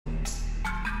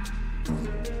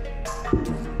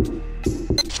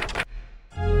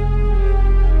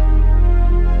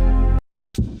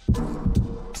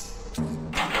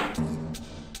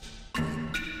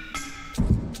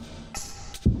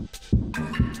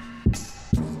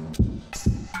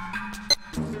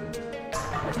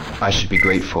I should be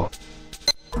grateful.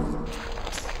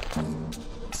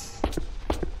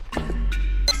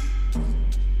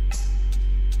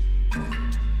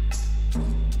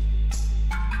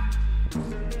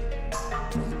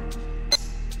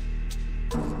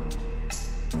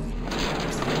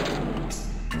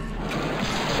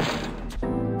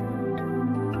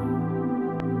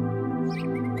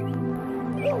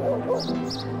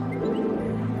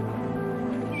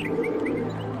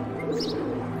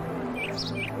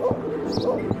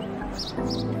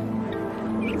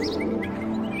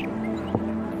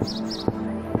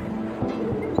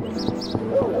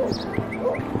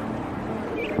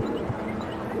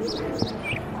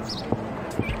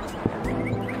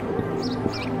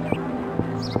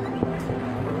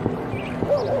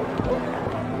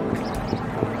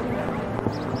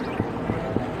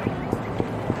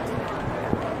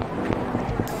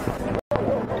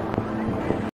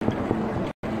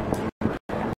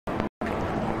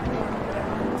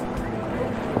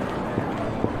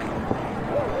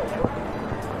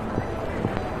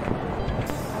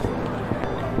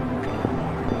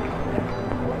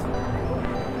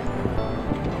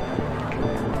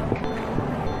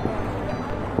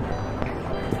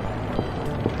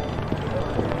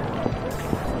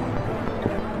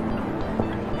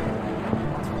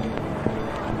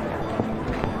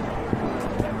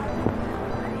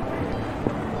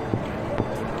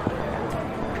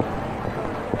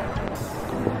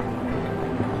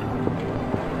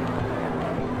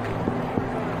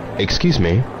 Excuse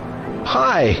me.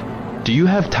 Hi. Do you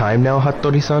have time now,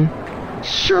 Hattori-san?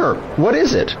 Sure. What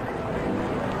is it?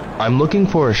 I'm looking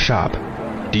for a shop.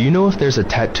 Do you know if there's a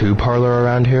tattoo parlor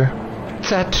around here?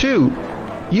 Tattoo?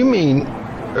 You mean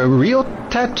a real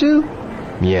tattoo?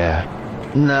 Yeah.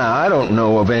 Nah, I don't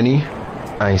know of any.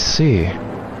 I see.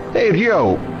 Hey,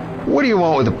 Ryo, what do you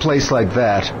want with a place like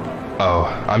that? Oh,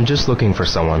 I'm just looking for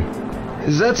someone.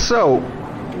 Is that so?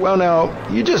 Well now,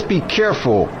 you just be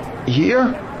careful.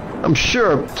 Here? I'm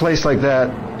sure a place like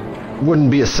that wouldn't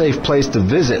be a safe place to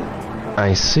visit.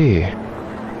 I see.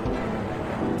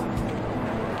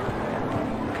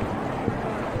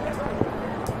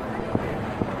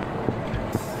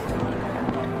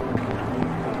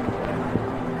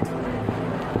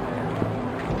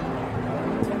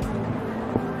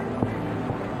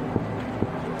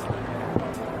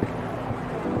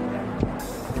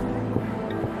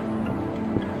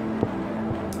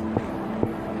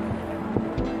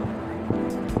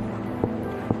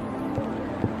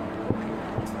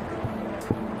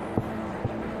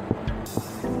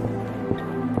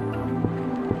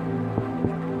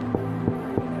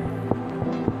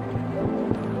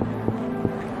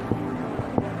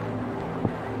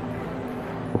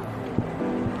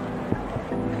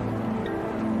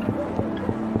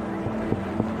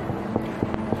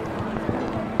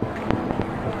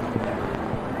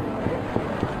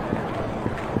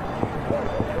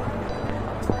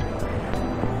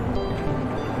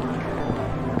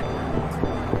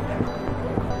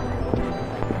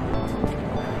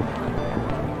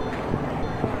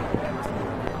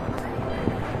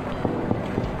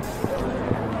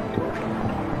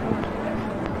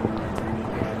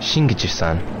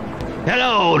 Shingichi-san.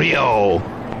 Hello, Ryo.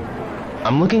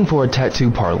 I'm looking for a tattoo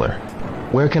parlor.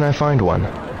 Where can I find one?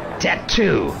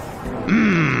 Tattoo.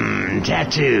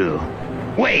 Tattoo.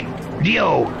 Wait,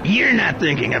 Ryo, you're not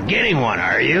thinking of getting one,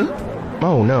 are you?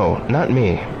 Oh, no, not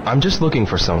me. I'm just looking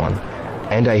for someone.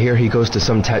 And I hear he goes to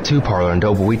some tattoo parlor in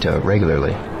Dobuita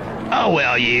regularly. Oh,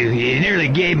 well, you nearly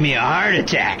gave me a heart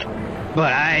attack.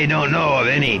 But I don't know of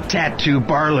any tattoo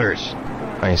parlors.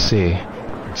 I see.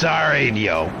 Sorry,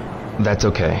 Ryo. That's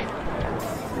okay.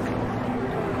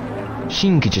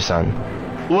 Shingichi-san.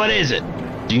 What is it?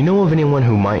 Do you know of anyone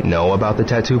who might know about the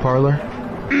tattoo parlor?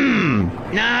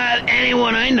 Not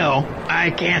anyone I know. I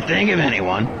can't think of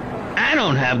anyone. I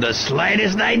don't have the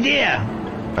slightest idea.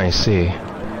 I see.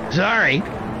 Sorry.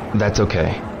 That's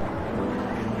okay.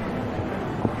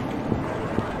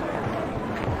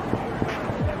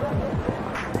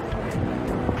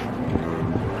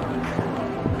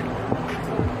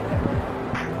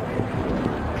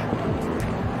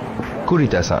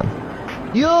 Kurita-san.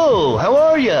 Yo, how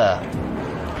are ya?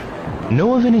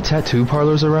 Know of any tattoo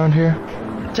parlors around here?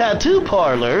 Tattoo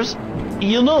parlors?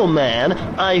 You know, man,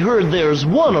 I heard there's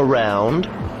one around.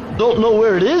 Don't know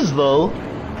where it is, though.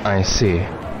 I see.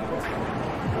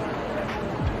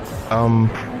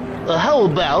 How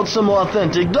about some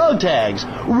authentic dog tags?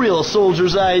 Real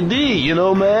soldier's ID, you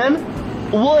know,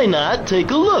 man? Why not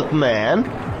take a look,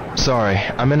 man? Sorry,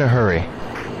 I'm in a hurry.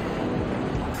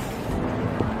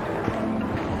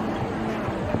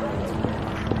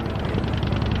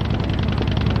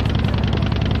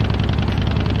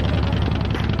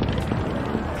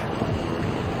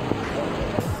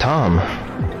 Tom,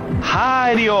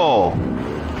 Hi, Rio.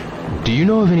 do you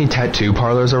know of any tattoo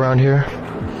parlors around here?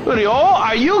 Rio,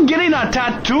 are you getting a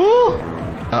tattoo?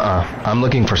 I'm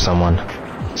looking for someone.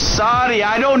 Sorry,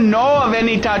 I don't know of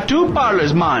any tattoo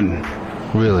parlors, man.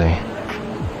 Really?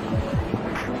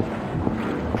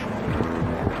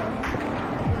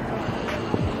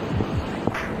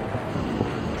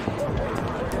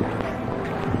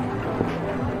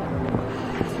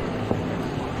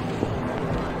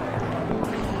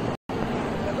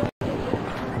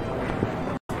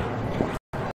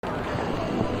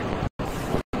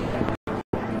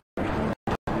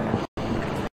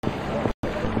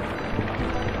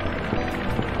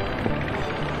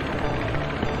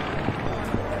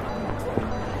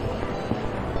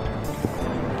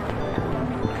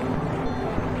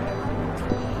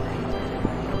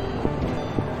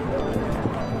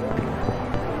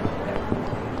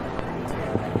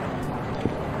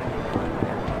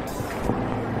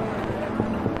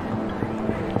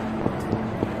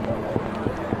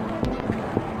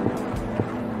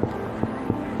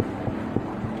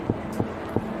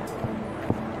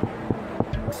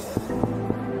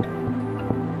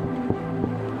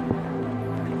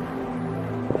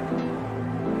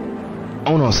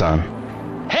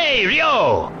 Ono-san, Hey,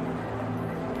 Ryo!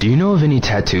 do you know of any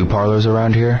tattoo parlors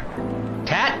around here?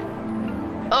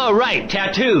 Oh, right,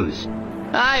 tattoos.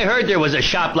 I heard there was a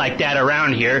shop like that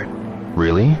around here.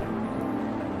 Really?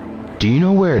 Do you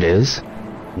know where it is?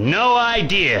 No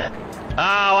idea.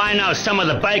 Oh, I know some of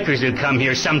the bikers who come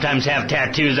here sometimes have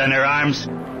tattoos on their arms.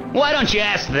 Why don't you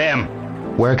ask them?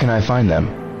 Where can I find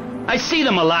them? I see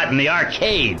them a lot in the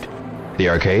arcade. The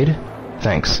arcade?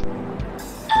 Thanks.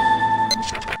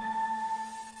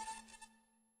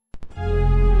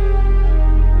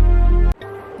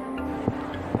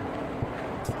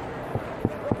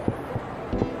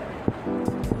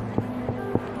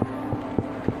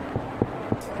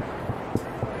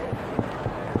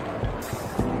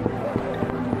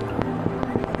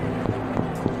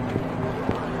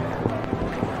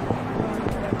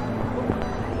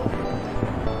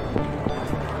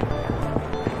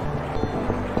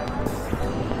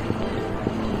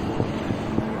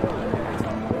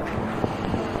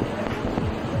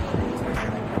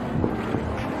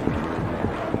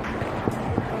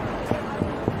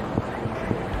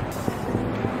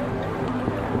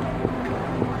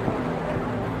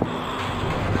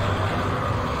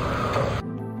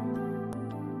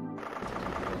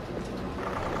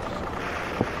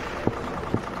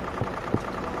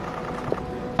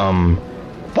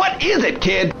 What is it,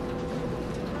 kid?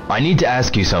 I need to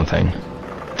ask you something.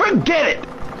 Forget it.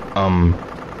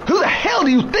 Who the hell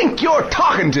do you think you're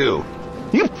talking to?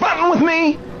 You frontin' with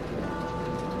me?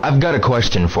 I've got a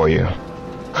question for you.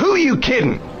 Who you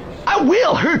kidding? I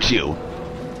will hurt you.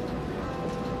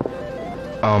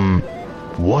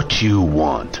 What you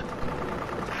want?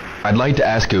 I'd like to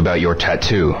ask you about your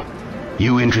tattoo.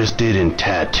 You interested in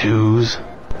tattoos?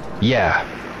 Yeah.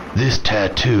 This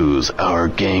tattoo's our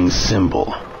gang's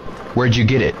symbol. Where'd you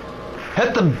get it?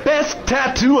 At the best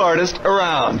tattoo artist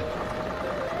around.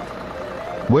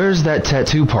 Where's that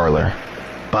tattoo parlor?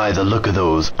 By the look of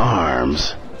those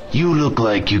arms, you look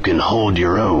like you can hold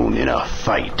your own in a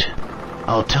fight.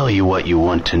 I'll tell you what you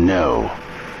want to know,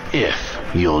 if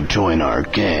you'll join our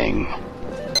gang.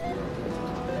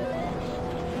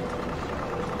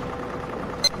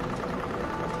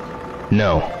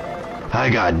 No. I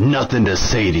got nothing to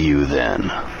say to you then.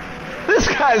 This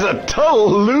guy's a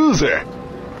total loser.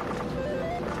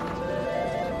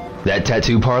 That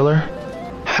tattoo parlor?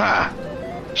 Ha!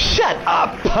 Shut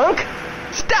up, punk!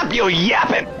 Stop your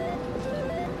yapping!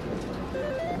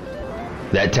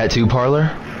 That tattoo parlor?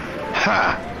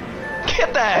 Ha!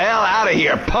 Get the hell out of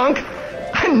here, punk!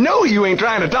 I know you ain't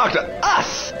trying to talk to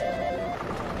us!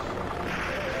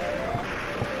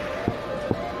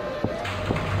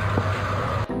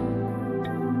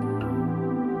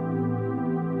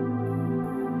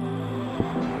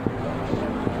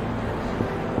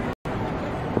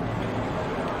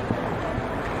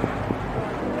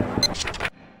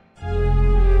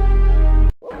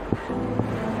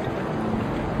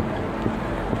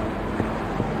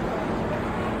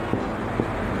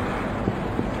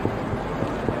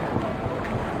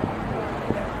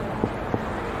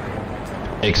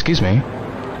 Excuse me?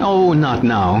 Oh, not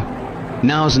now.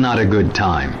 Now's not a good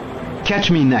time. Catch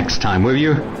me next time, will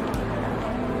you?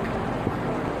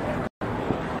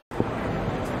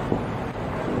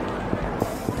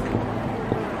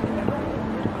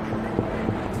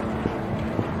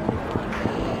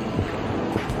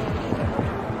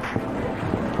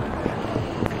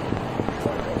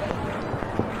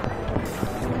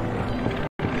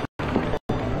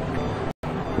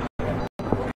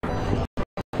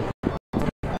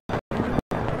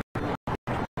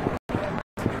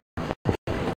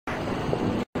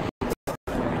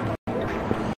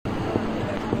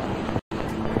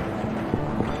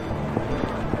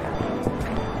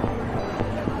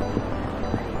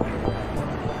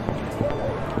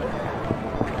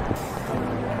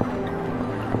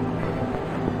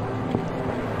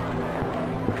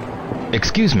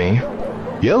 Excuse me.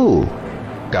 Yo,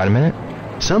 Got a minute?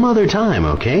 some other time,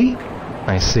 okay?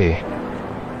 I see.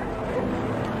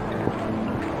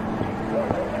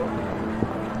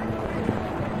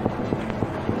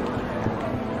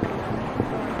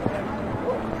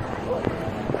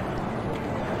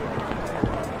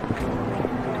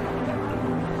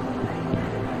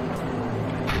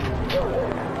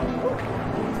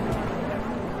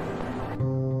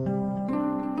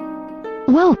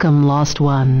 Welcome, lost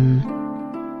one.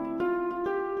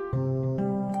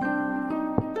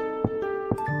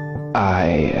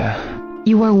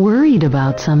 You are worried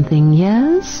about something,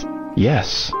 yes?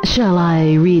 Yes. Shall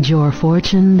I read your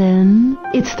fortune, then?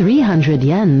 It's 300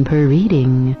 yen per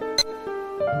reading.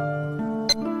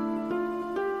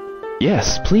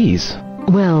 Yes, please.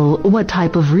 Well, what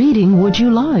type of reading would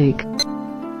you like?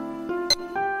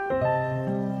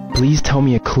 Please tell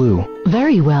me a clue.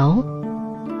 Very well.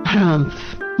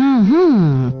 Humph.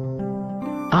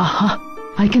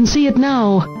 Aha, I can see it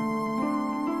now.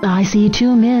 I see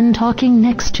two men talking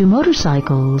next to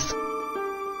motorcycles.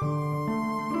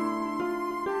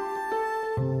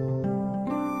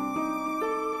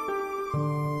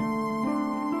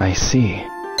 I see.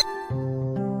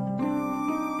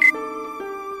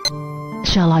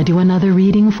 Shall I do another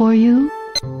reading for you?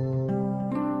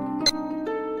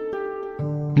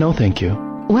 No, thank you.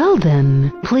 Well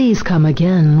then, please come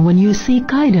again when you seek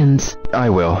guidance. I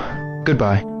will.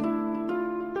 Goodbye.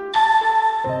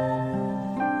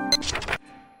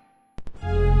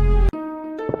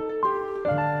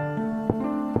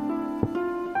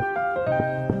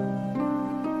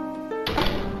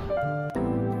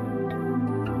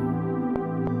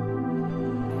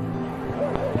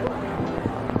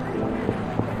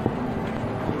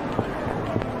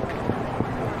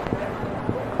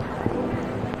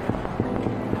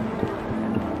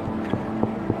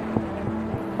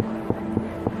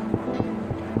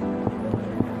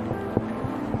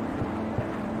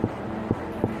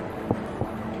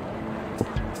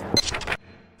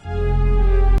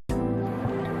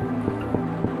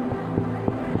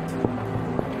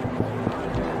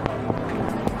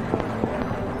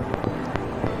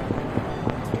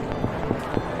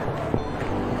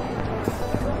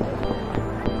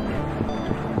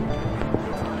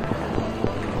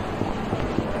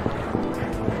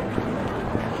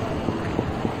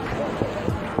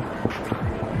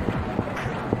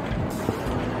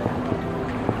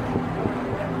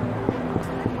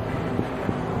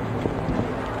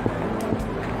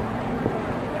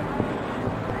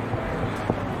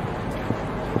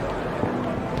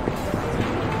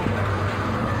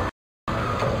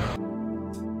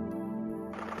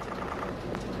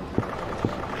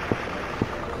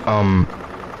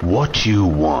 What you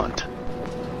want?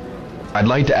 I'd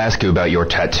like to ask you about your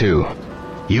tattoo.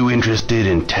 You interested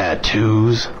in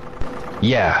tattoos?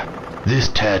 Yeah. This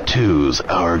tattoo's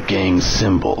our gang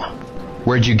symbol.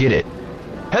 Where'd you get it?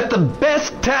 At the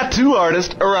best tattoo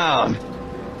artist around.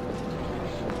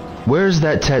 Where's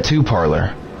that tattoo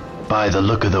parlor? By the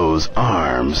look of those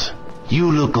arms,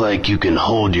 you look like you can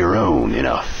hold your own in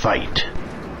a fight.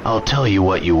 I'll tell you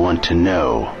what you want to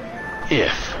know,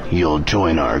 if you'll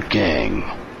join our gang.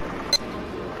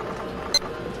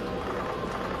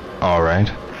 All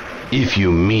right. If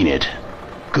you mean it,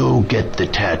 go get the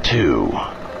tattoo.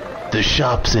 The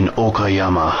shop's in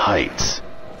Okayama Heights.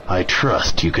 I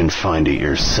trust you can find it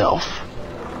yourself.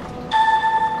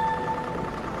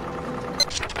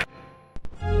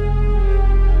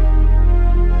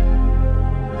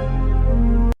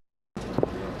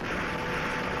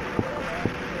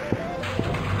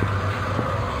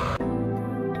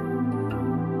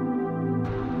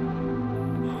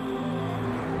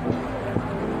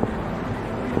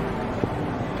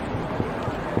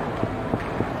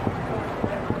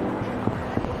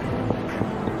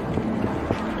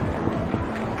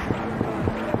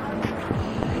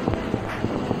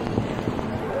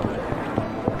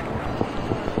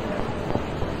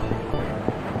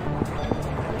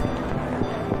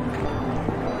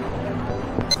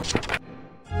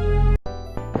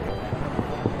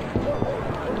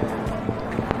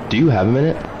 Do you have a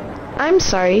minute? I'm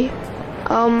sorry.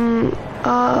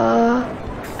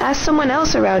 Ask someone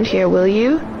else around here, will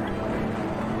you?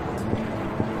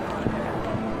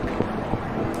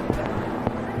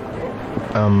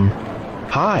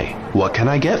 Hi, what can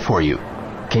I get for you?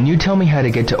 Can you tell me how to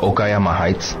get to Okayama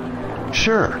Heights?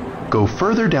 Sure, go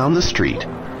further down the street.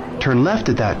 Turn left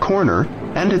at that corner,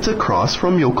 and it's across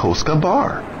from Yokosuka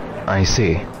Bar. I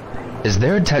see. Is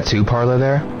there a tattoo parlor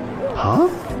there? Huh?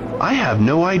 I have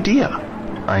no idea.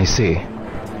 I see.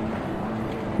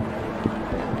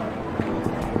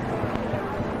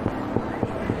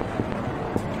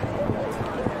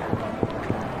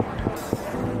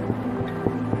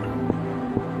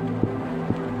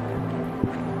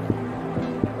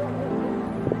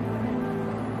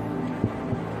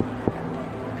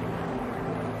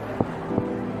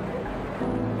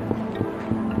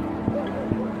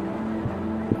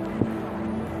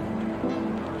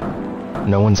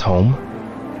 No one's home?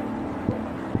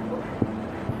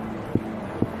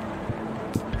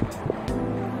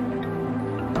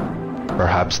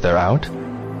 Perhaps they're out?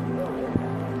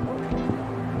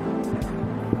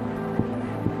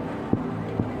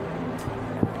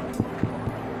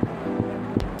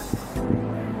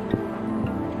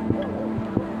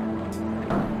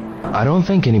 I don't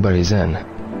think anybody's in.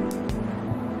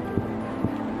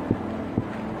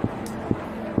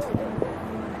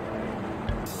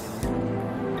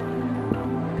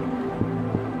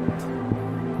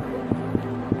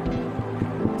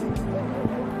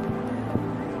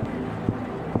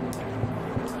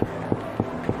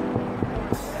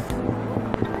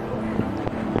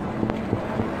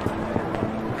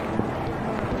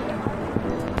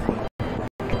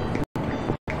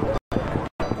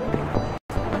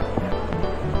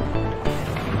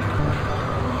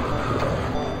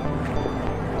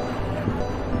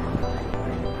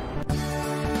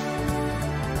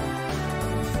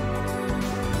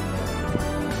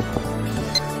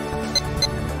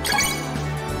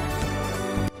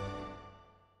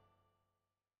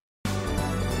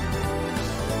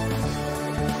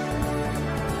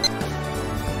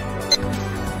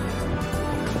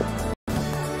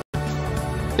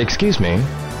 Excuse me?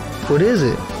 What is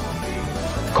it?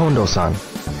 Kondo-san,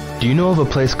 do you know of a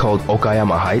place called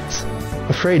Okayama Heights?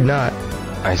 Afraid not.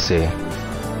 I see.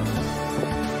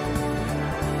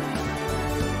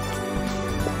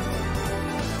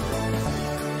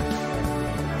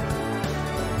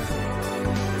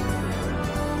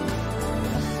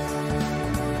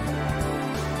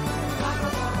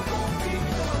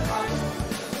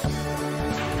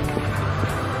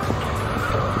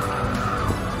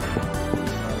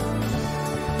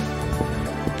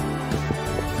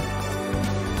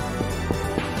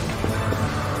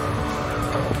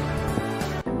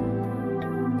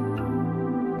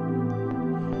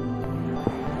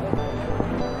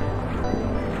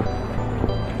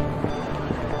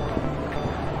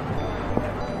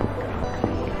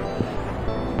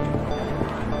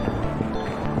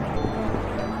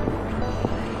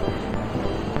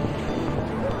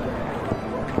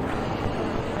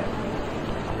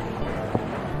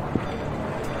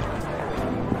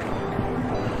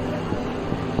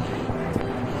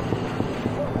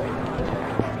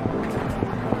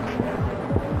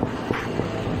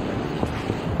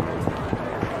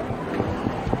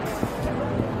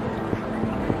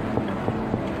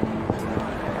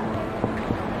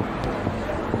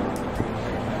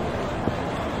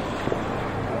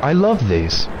 I love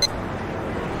these.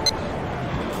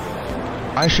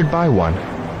 I should buy one.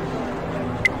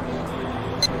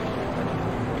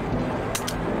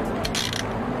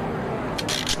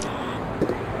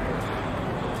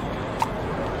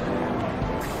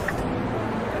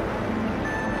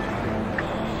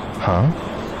 Huh?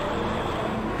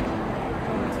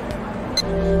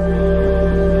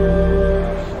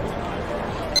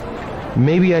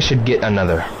 Maybe I should get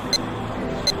another.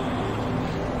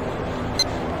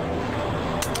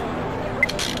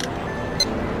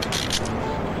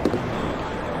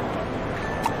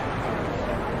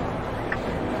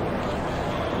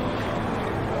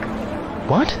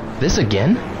 What? This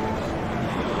again?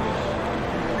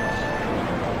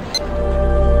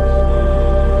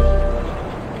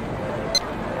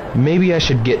 Maybe I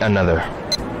should get another.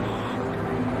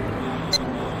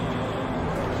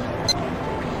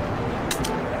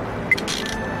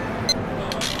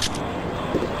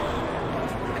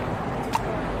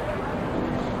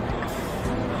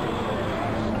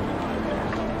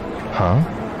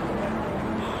 Huh?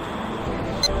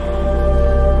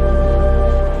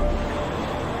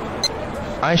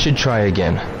 I should try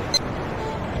again.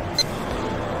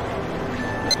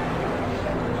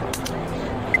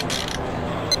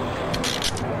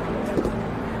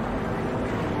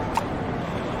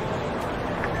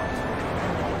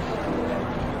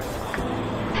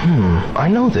 I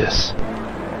know this.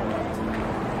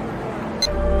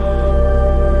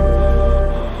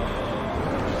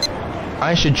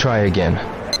 I should try again.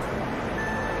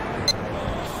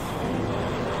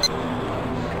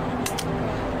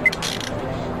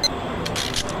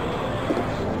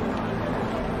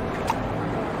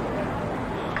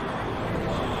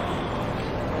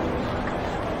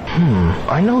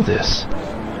 I know this.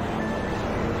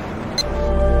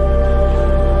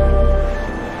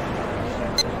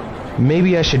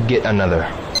 Maybe I should get another.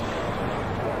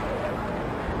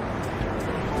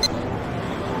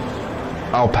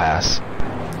 I'll pass.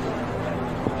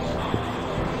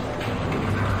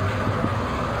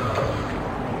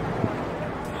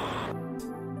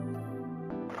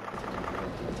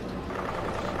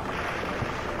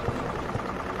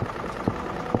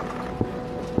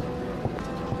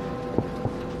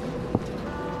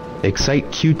 Excite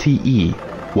QTE.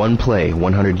 One play,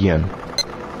 100 yen.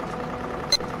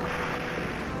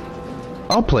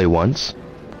 I'll play once.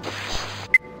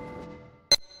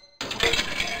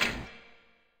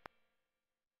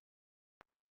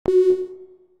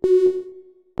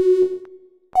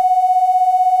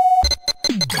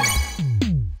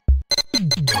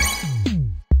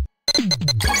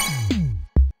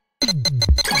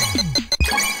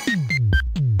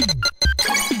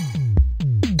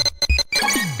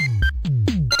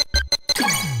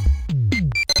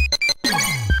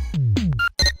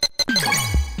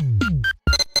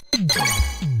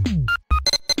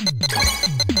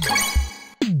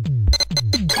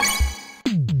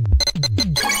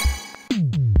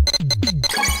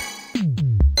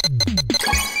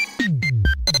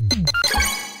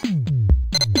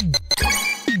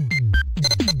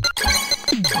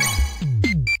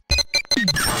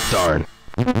 Darn.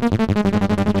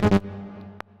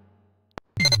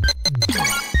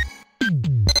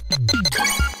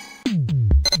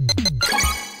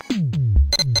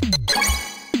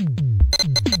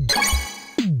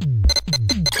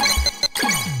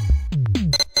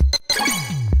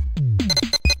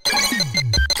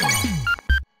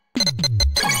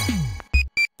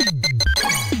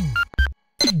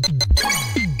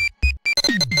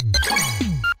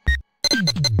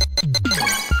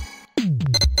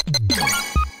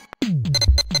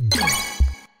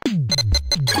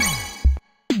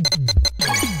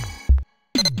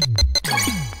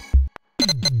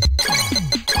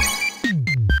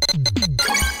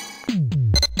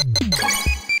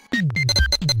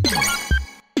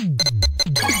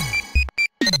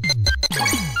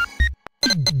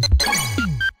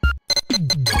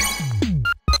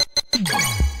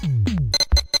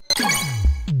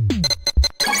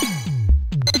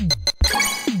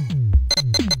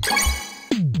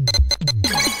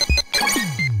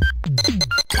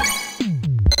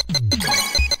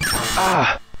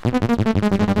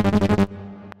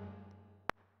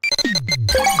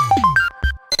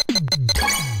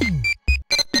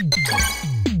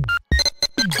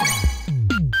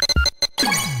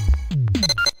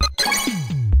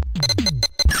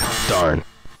 Darn.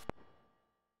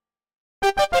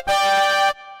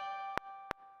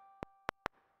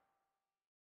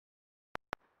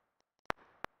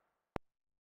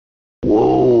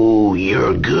 Whoa,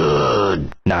 you're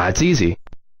good. Nah, it's easy.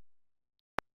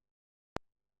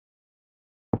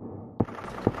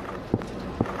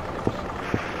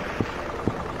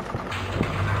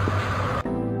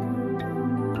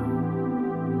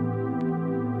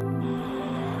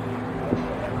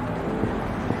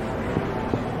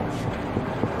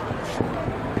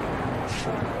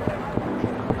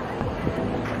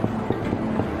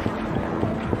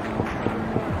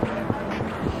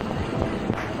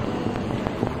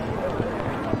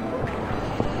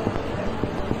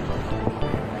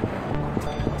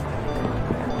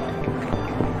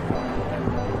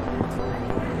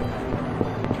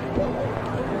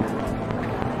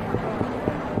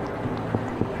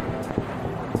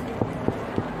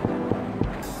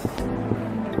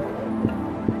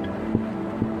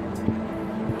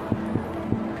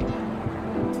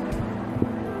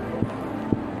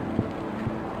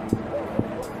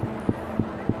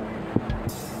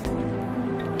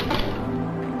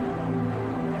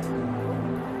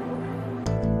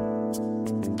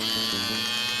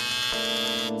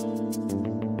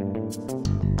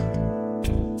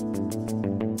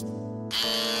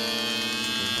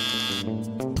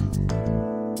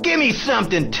 Give me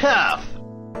something tough,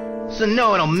 so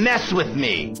no one will mess with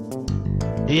me.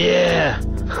 Yeah,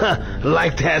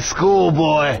 like that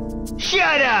schoolboy.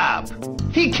 Shut up!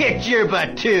 He kicked your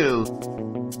butt too.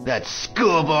 That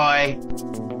schoolboy.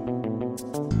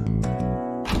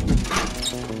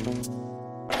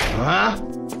 Huh?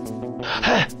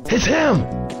 It's him!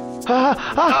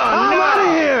 I'm out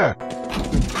of here!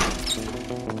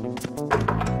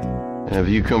 Have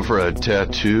you come for a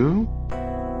tattoo?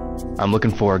 I'm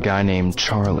looking for a guy named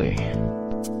Charlie.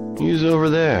 He's over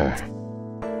there.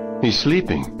 He's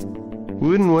sleeping.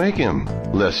 Wouldn't wake him,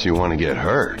 lest you want to get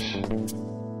hurt.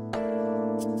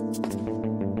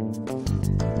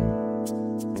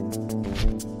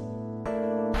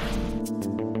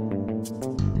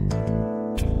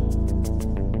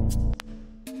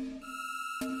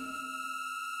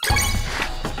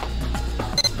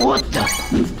 What the?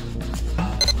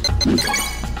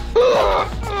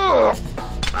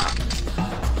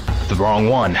 The wrong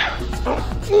one.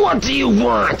 What do you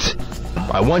want?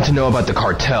 I want to know about the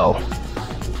cartel.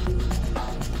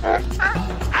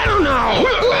 I don't know.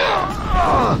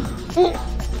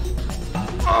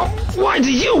 Why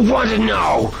do you want to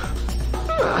know?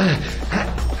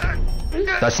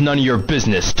 That's none of your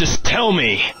business. Just tell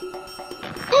me.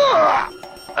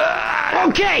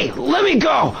 Okay, let me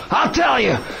go. I'll tell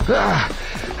you.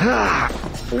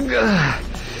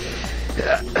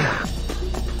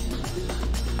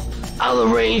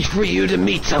 I'll arrange for you to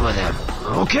meet some of them,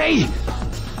 okay?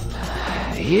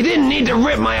 You didn't need to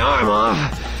rip my arm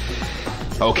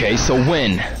off. Okay, so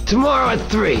when? Tomorrow at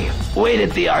 3. Wait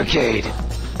at the arcade.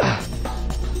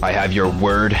 I have your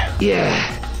word?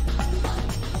 Yeah.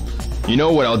 You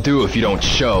know what I'll do if you don't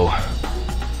show.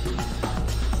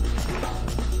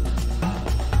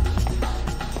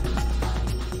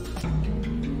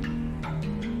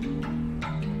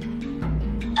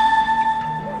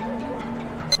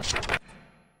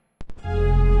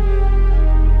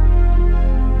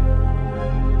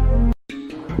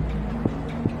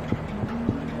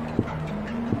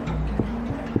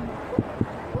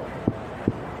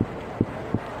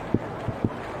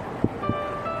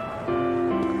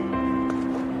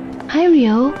 Hi,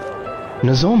 Ryo.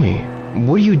 Nozomi,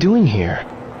 what are you doing here?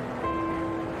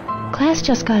 Class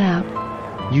just got out,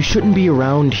 You shouldn't be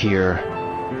around here.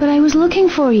 but I was looking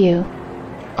for you.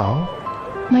 Oh?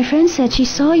 My friend said she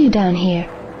saw you down here.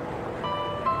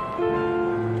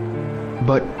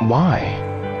 But why?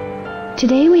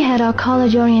 Today we had our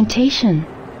college orientation,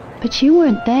 but you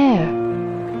weren't there.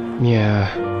 Yeah,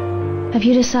 Have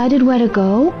you decided where to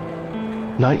go?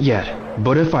 not yet.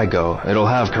 But if I go, it'll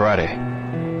have karate.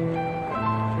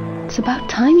 It's about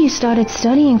time you started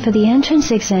studying for the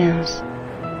entrance exams.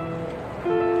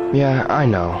 Yeah, I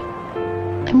know.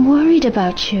 I'm worried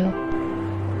about you.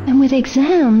 And with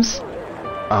exams,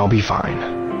 I'll be fine.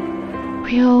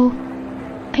 Ryo,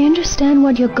 I understand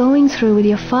what you're going through with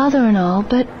your father and all,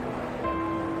 but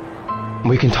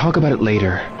We can talk about it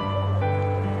later.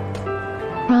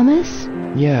 promise?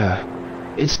 Yeah,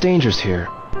 it's dangerous here.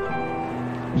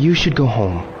 You should go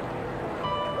home.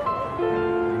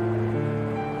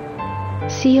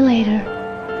 See you later.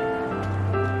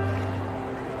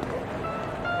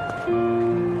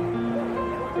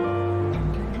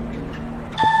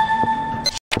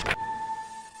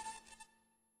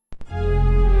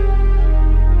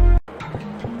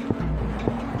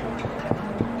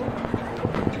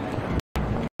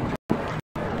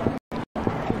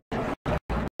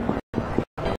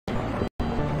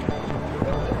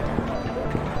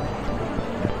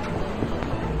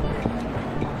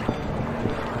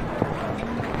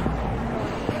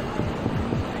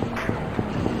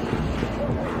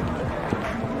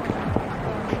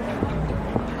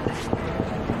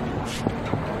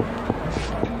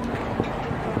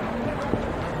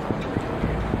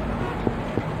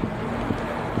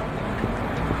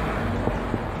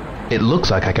 It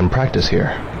looks like I can practice here.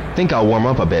 Think I'll warm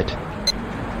up a bit.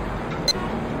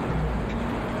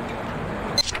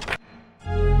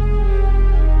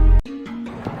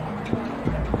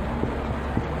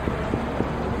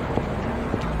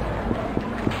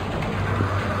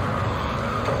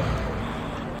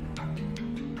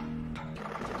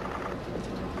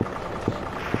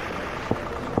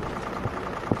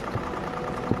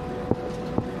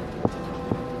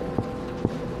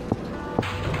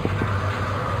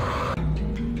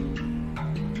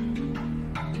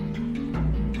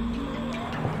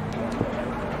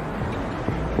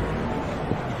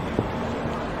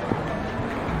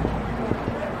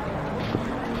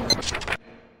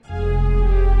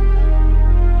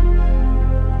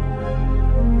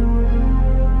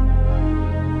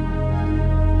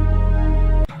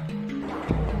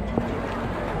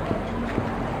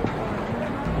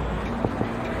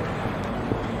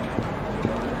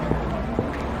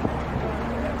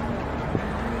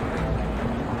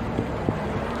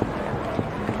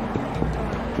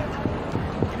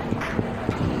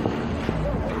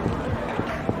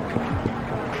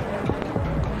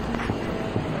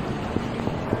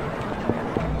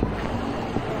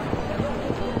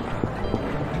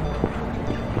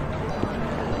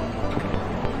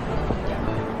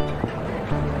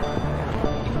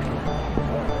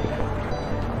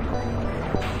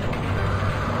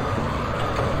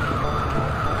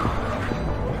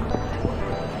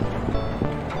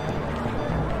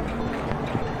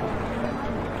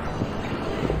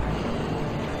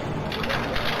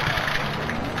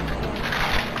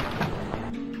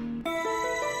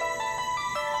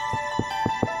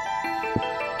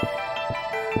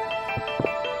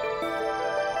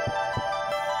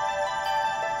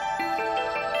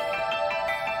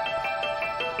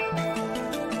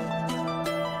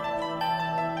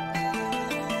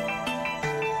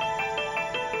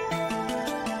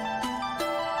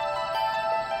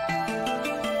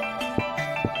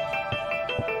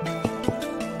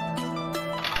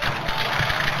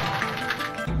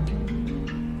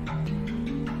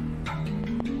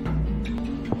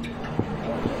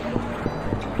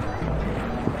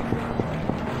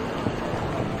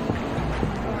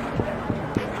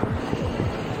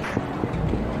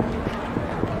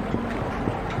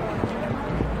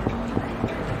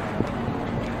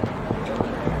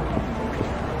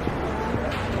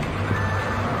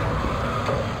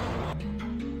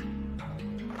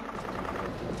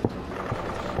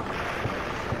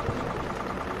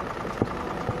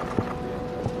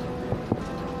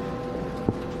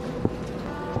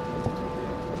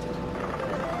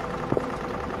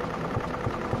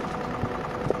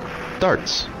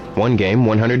 starts. One game,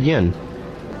 100 yen.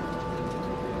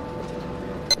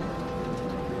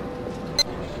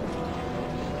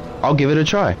 I'll give it a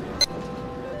try.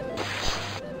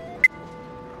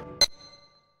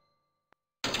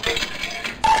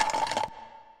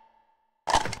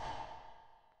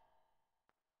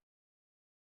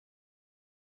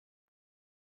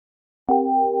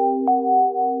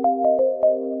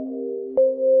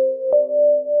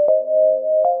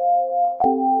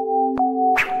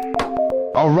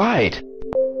 All right.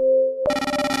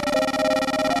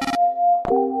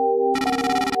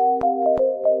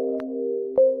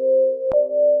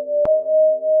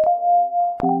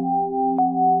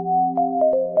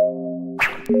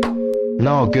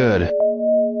 No good.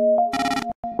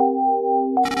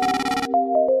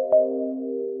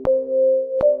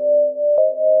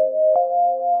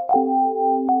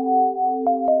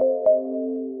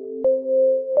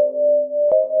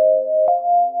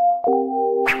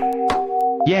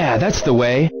 Yeah, that's the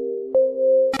way.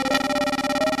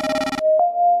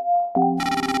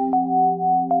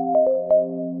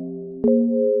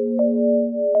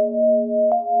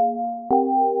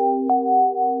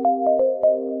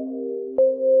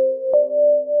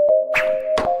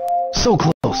 So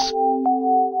close.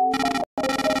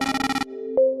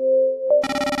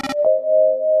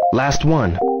 Last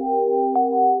one.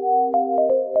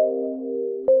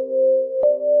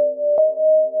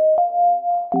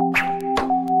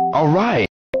 All right.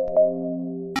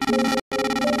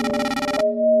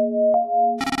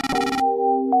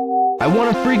 I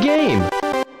want a free game.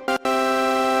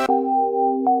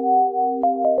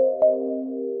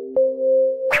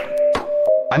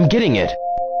 I'm getting it.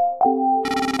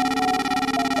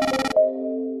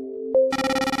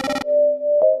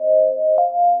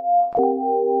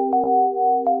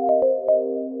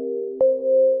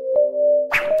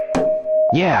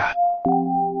 Yeah.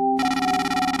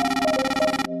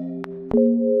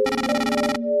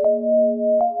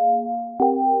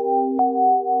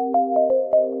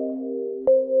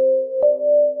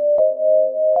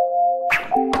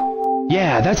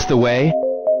 Yeah, that's the way.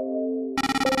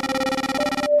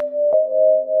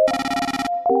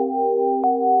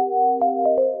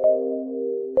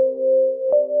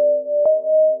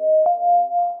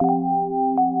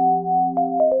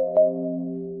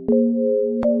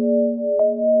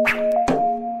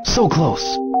 So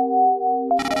close.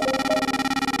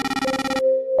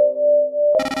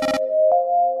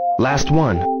 Last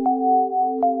one.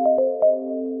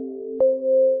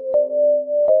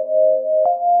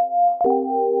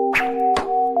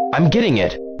 I'm getting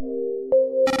it.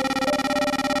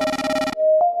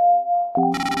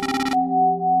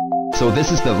 So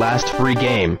this is the last free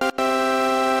game.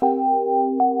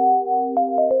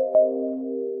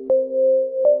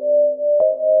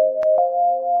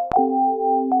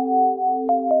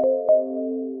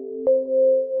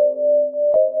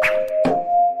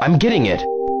 I'm getting it.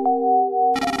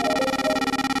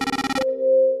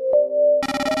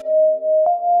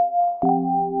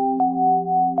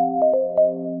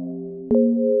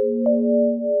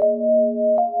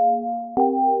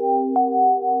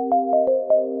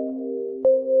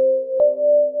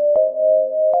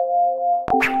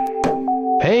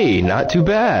 Hey, not too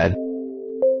bad.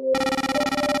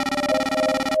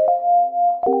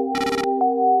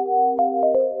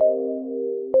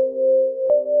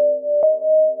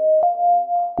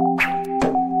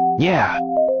 Yeah.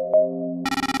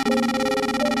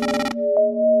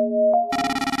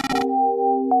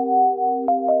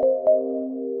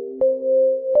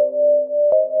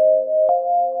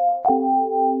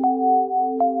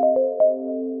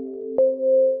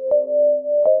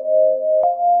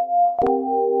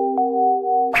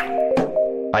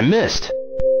 I missed.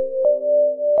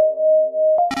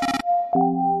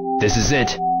 This is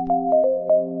it.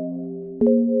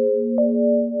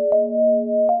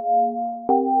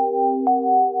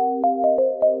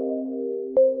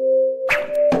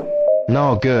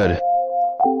 No good.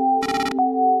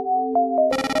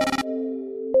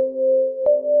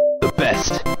 The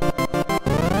best.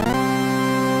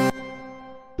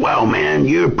 Wow, man,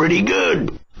 you're pretty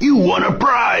good. You won a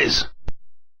prize.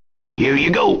 Here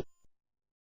you go.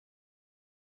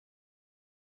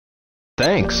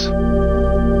 Thanks.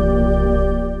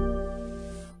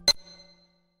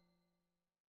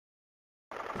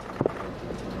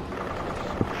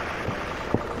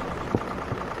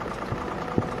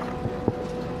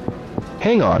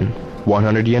 Hang on,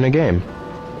 100 yen a game.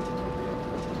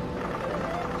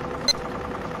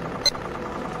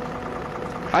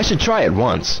 I should try it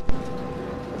once.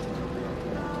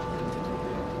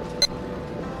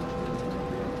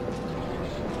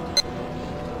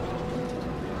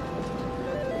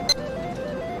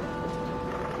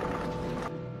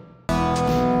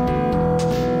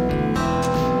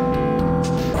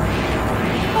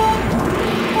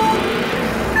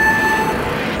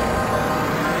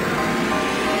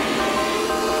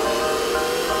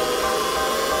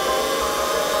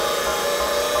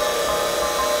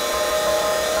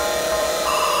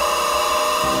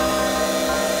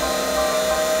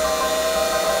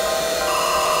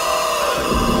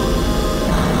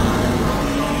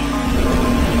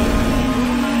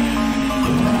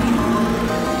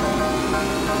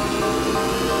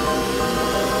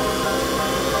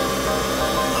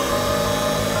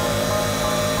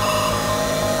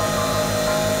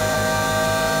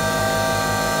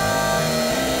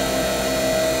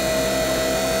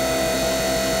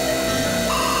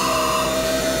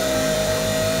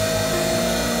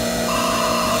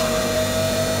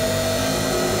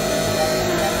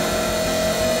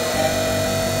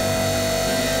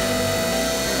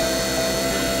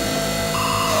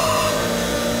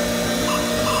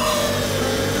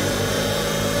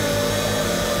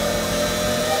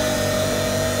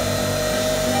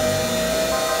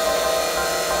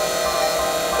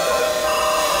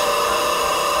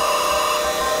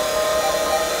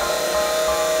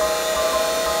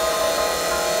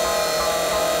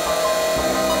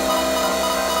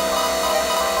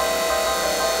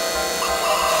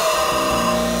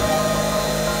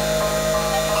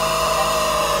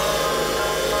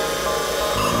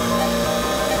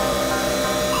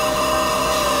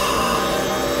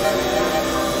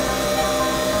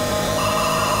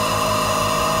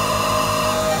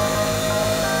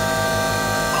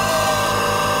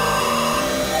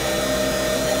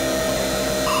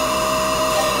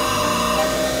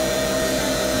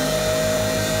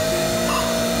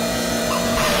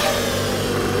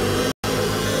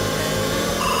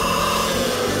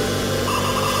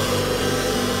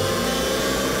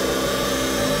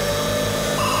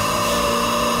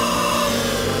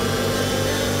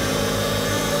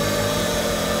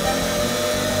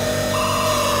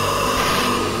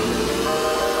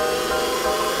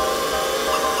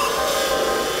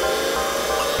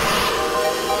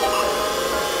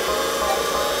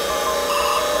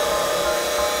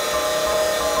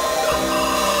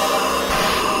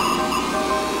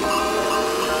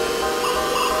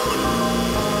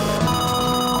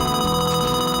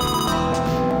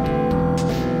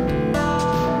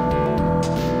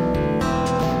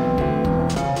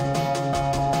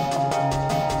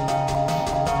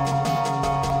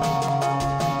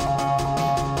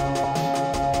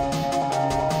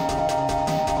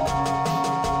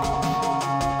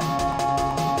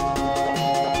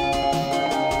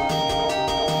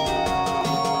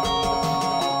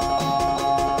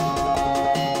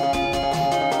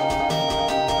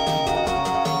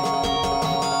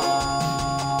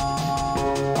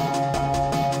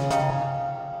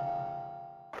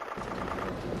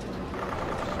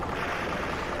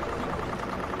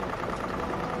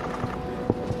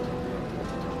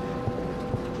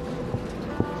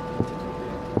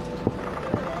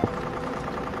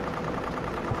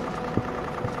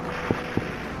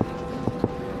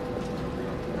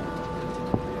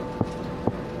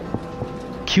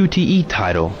 QTE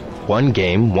title. 1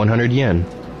 game, 100 yen.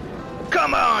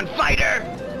 Come on, fighter!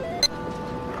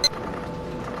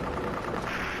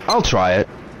 I'll try it.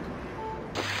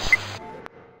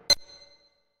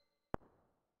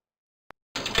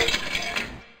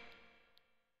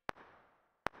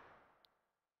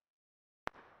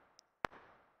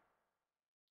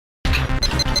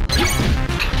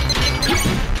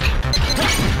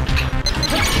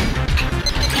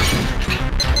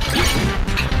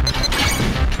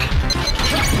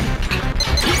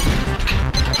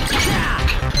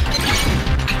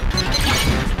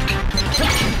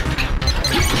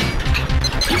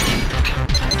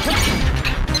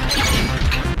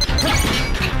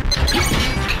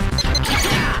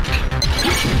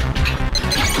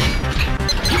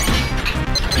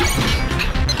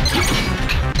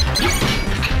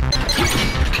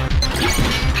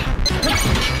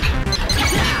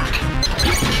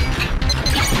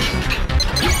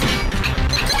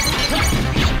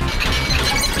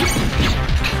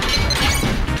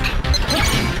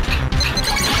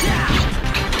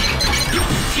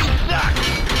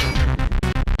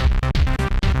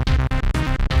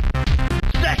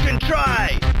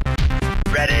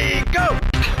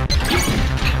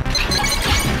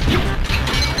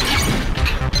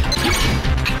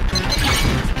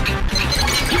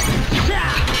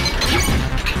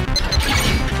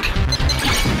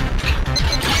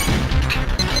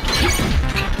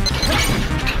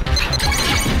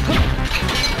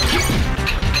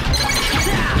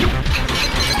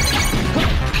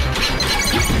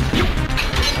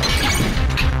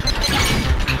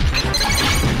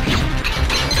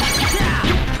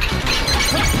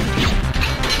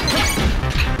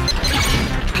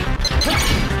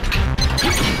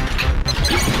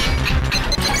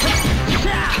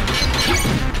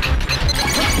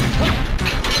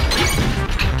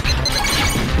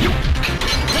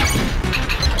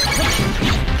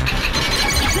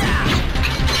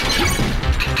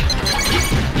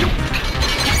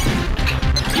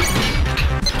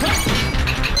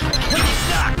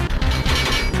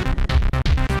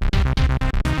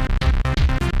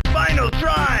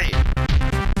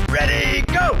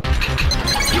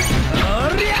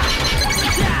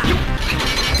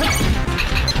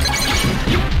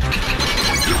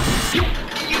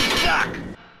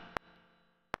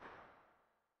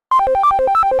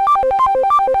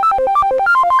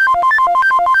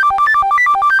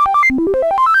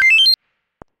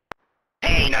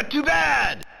 Too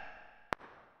bad!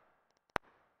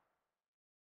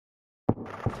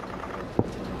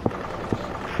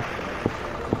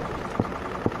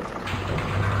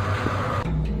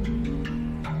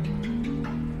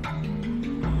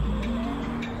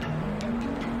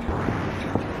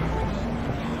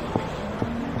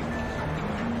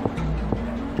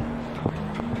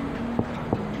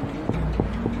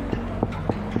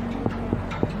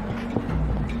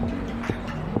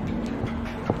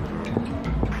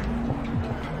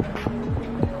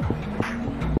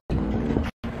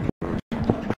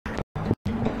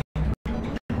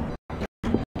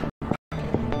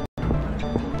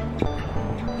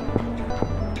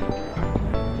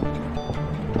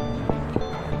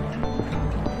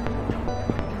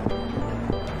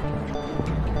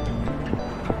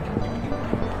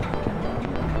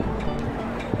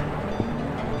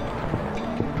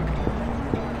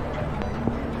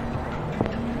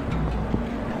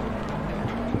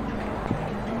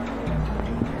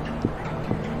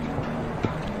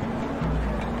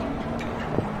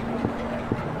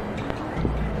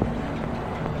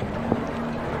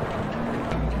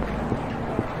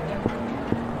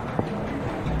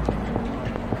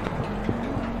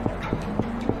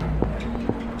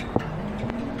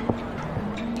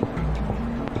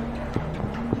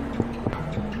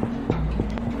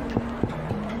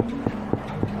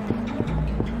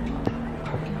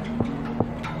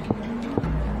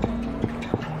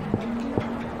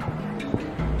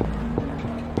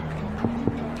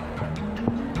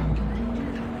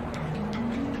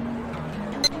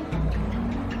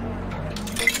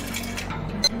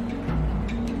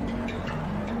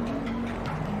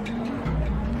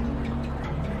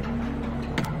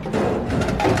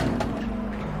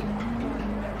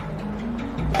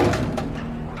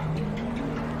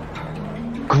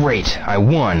 Great, I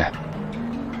won.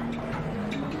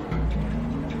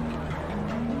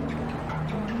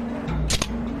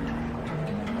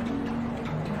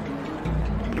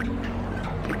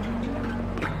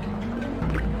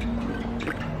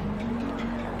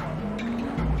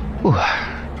 Ooh.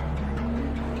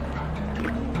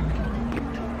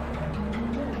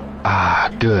 Ah,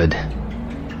 good.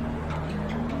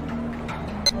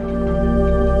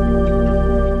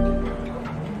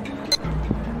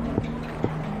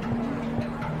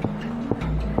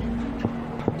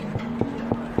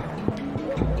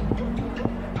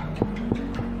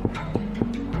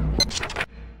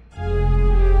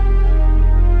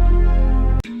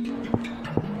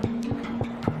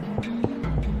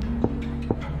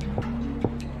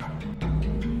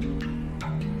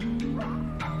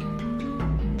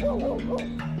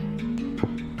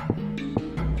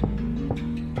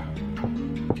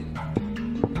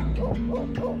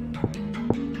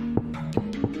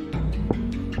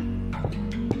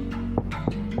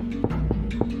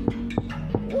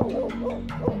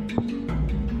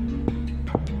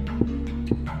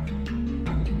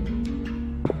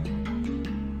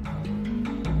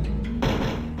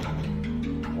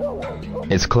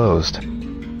 It's closed.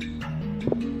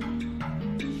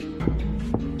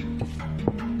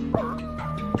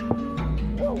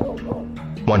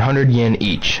 $100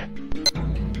 each.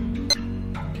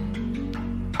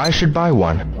 I should buy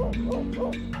one.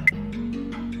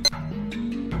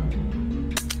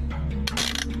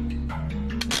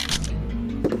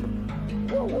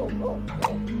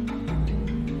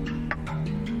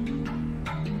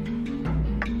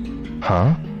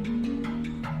 Huh?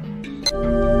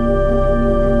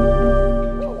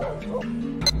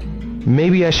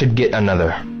 Maybe I should get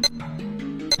another.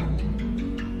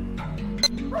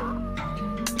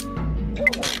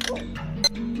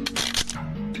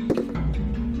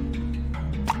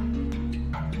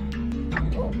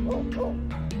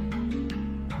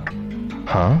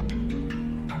 Huh?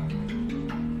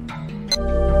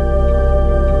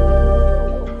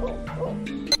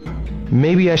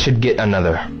 Maybe I should get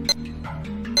another.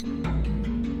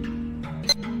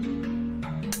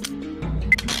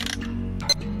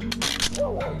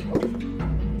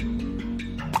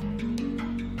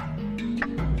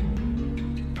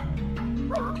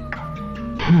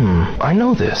 I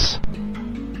know this.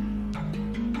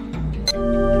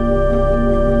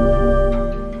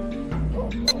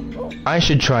 I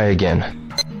should try again.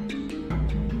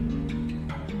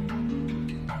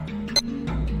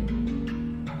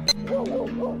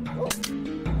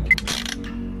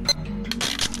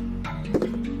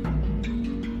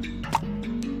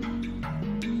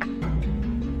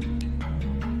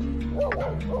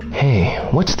 Hey,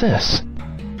 what's this?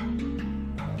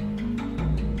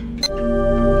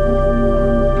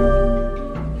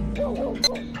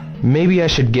 Maybe I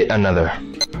should get another.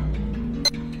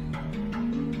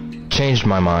 Changed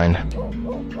my mind.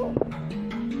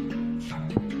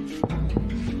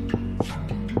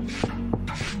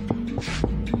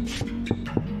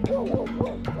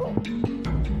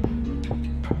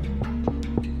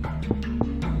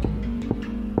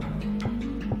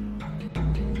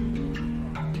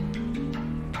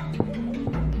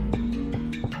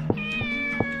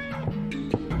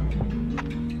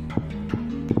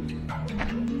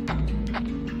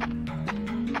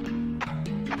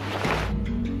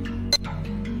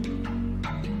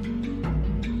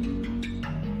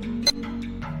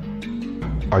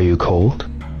 Are you cold?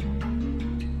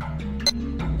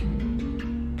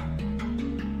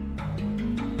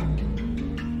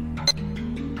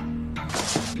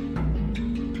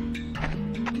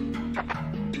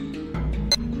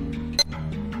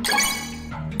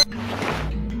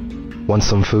 Want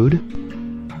some food?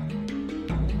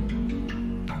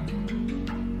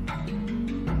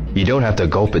 You don't have to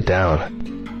gulp it down.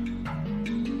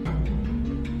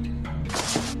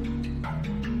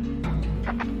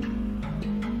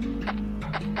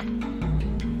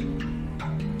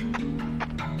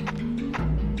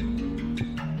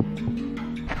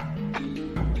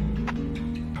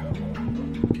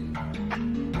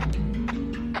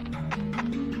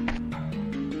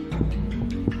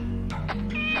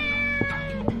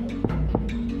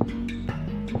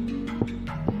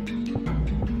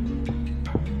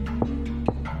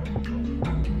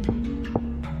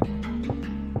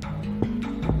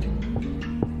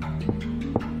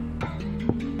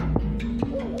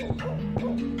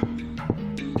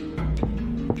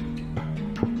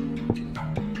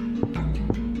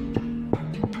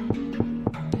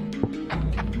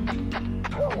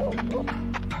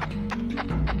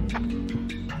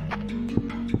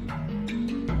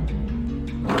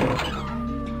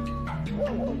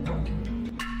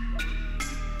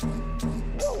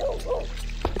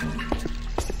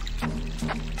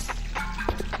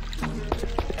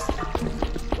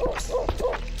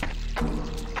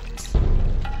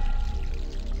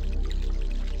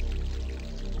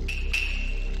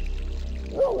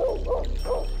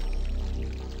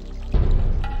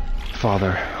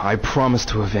 Father, I promise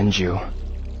to avenge you.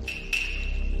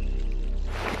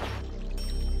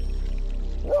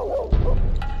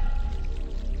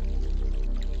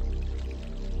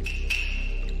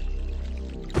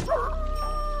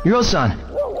 Yo-san!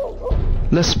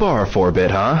 Let's spar for a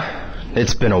bit, huh?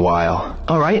 It's been a while.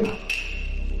 Alright?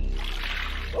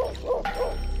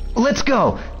 Let's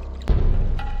go!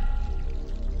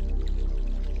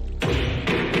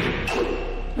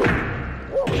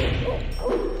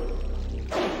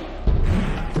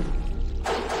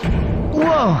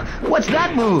 Whoa! What's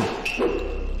that move?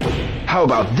 How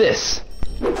about this?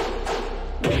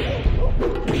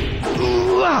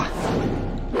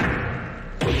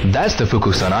 That's the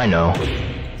Fukusan I know.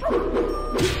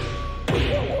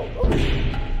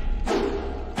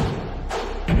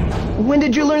 When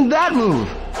did you learn that move?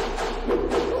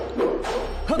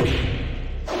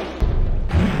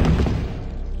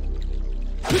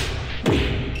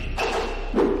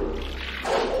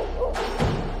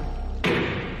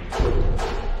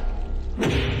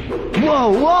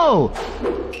 Whoa, whoa!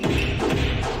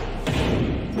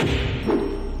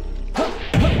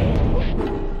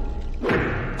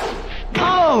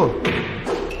 Oh!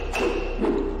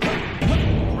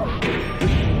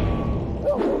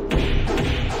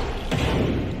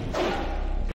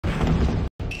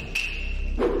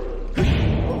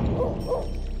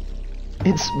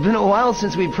 It's been a while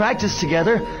since we practiced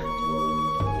together.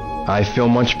 I feel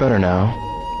much better now.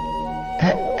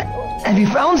 Have you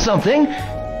found something?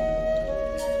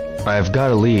 I've got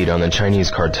a lead on the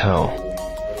Chinese cartel.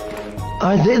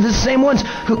 Are they the same ones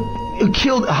who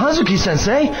killed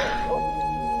Hazuki-sensei?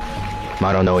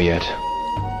 I don't know yet.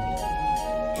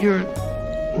 You're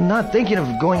not thinking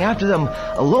of going after them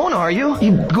alone, are you?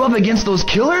 You go up against those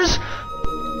killers?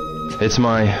 It's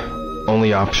my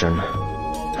only option.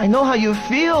 I know how you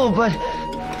feel, but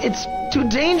it's too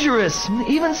dangerous.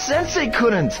 Even Sensei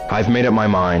couldn't. I've made up my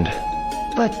mind.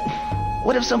 But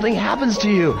what if something happens to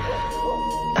you?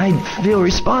 I'd feel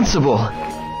responsible.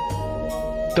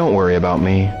 Don't worry about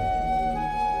me.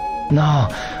 No.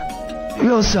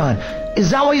 Ryo-san,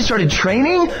 is that why you started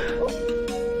training?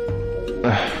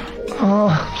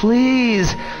 Oh,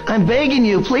 please. I'm begging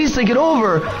you. Please think it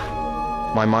over.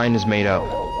 My mind is made up.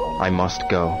 I must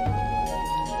go.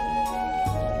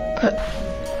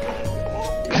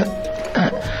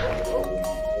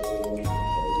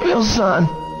 Ryo-san.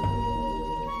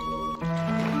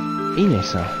 Ine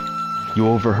San, you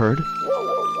overheard?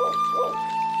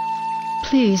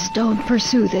 Please don't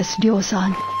pursue this,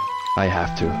 Ryo-san. I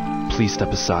have to. Please step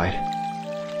aside.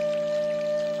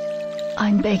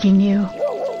 I'm begging you.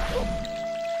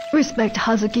 Respect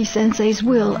Hazuki-sensei's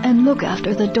will and look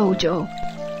after the dojo.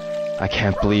 I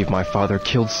can't believe my father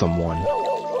killed someone.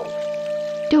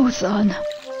 Ryo-san.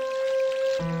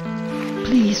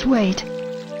 Please wait.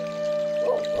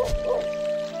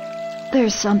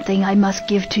 There's something I must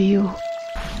give to you.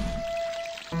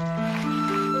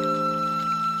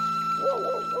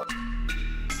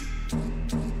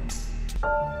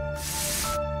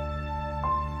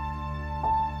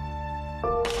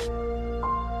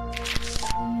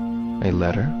 A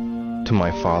letter? To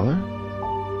my father?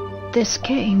 This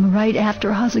came right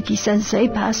after Hazuki-sensei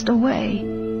passed away.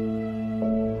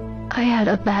 I had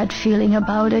a bad feeling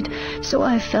about it, so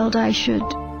I felt I should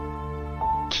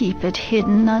keep it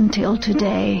hidden until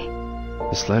today.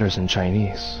 This letter's in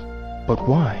Chinese. But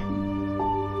why?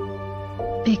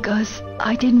 Because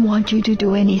I didn't want you to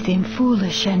do anything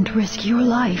foolish and risk your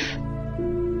life.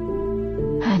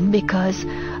 And because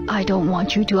I don't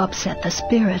want you to upset the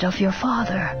spirit of your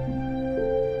father.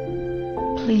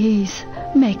 Please,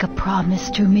 make a promise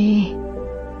to me.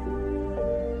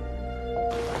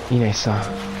 Ine San.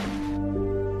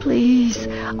 Please,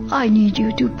 I need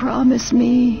you to promise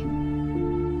me.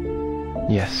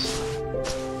 Yes,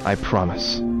 I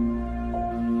promise.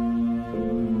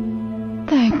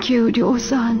 Thank you,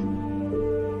 Ryo-san.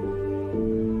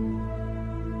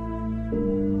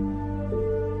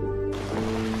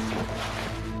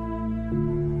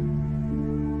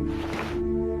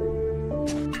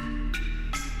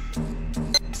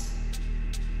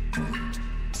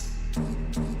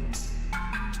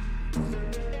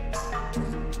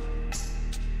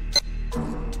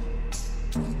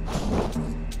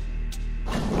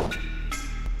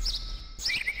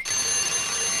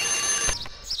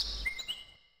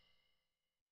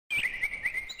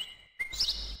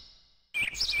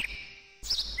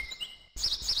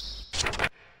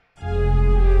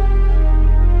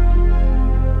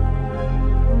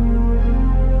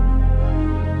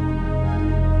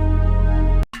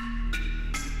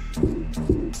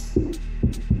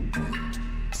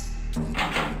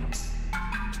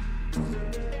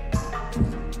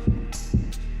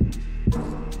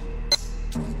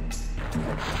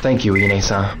 Thank you, Ine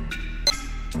San.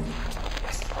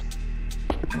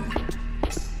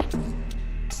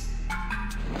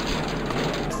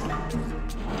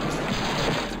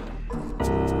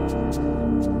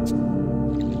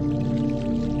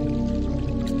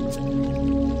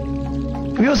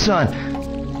 Ryo-san,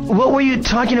 what were you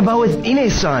talking about with Ine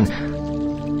San?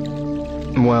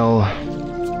 Well,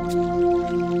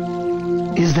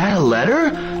 is that a letter?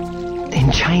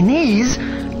 In Chinese?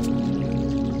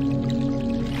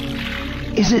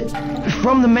 Is it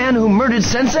from the man who murdered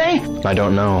Sensei? I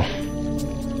don't know.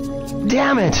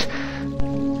 Damn it!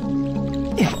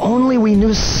 If only we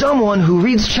knew someone who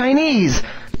reads Chinese!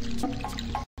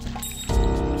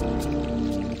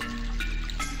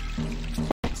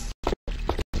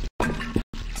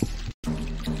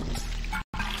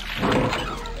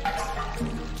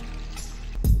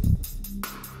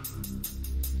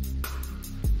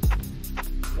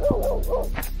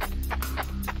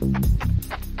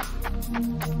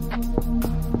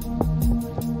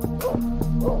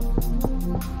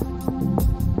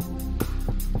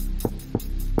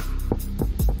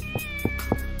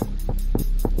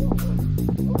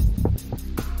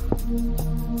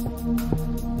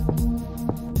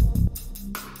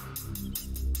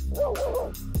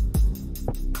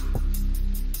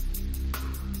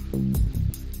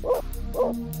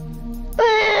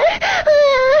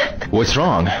 What's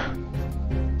wrong?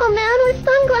 A man with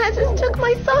sunglasses took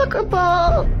my soccer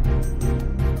ball.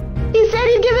 He said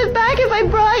he'd give it back if I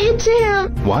brought you to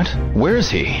him. What? Where is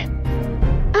he?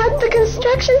 At the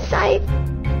construction site.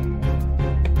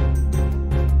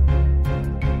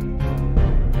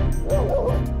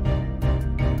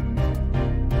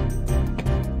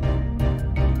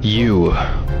 You.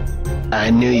 I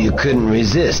knew you couldn't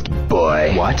resist,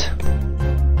 boy. What?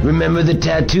 Remember the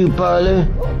tattoo parlor?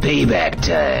 Payback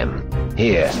time.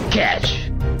 Here,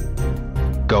 catch.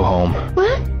 Go home.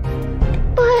 What?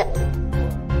 But...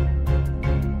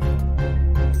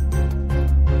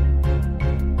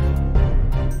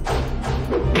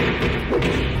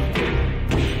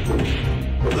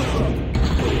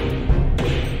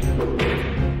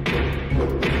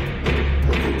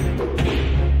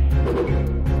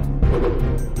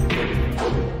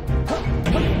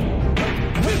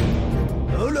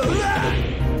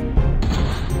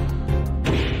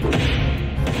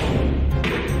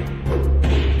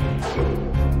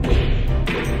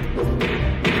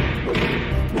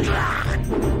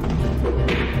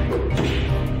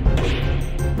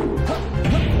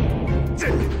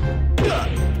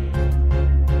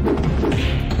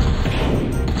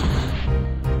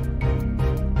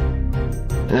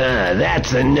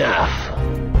 That's enough.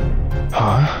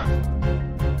 Huh?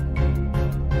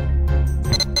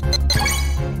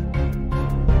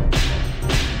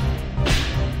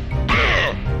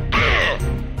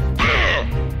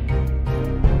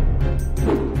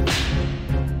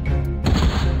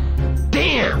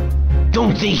 Damn!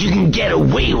 Don't think you can get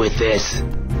away with this.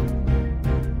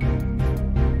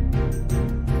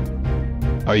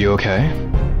 Are you okay?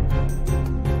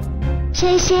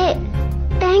 Shay,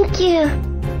 thank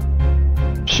you.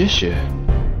 Shishi.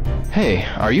 Hey,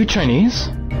 are you Chinese?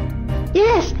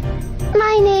 Yes,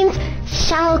 my name's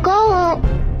Xiaogong.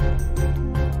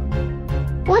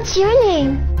 What's your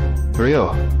name?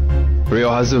 Ryo. Ryo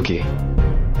Hazuki.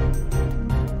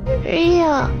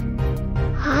 Ryo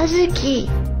Hazuki.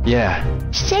 Yeah.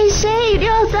 Shay,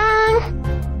 Ryo-san.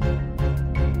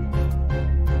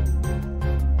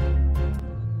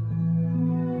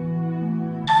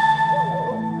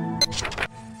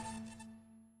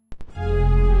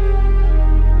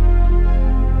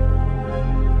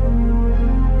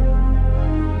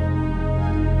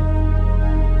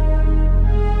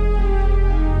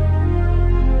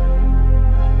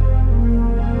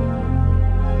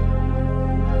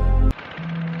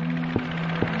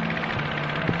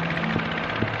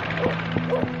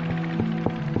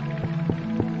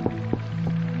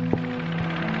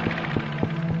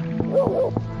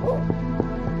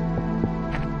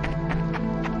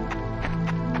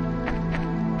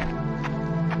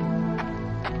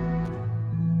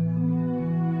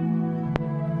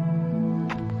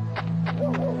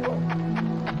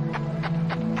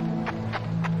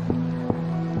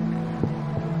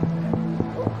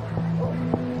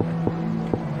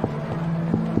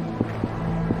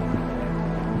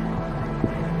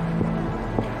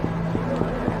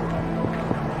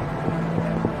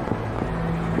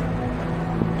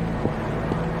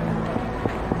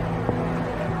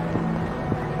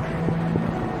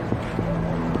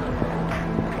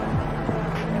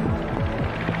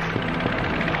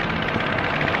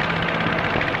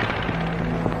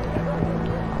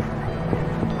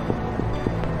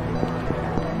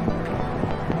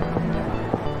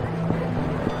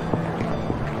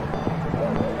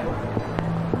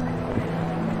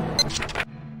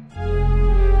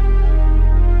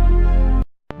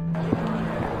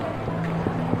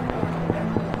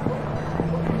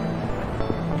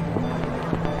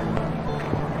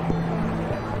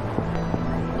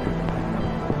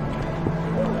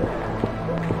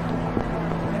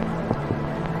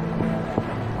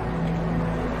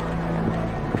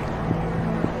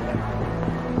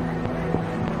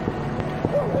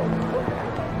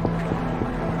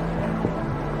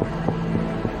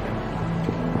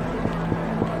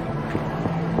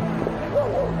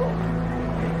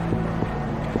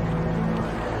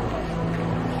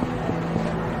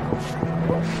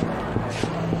 yourself.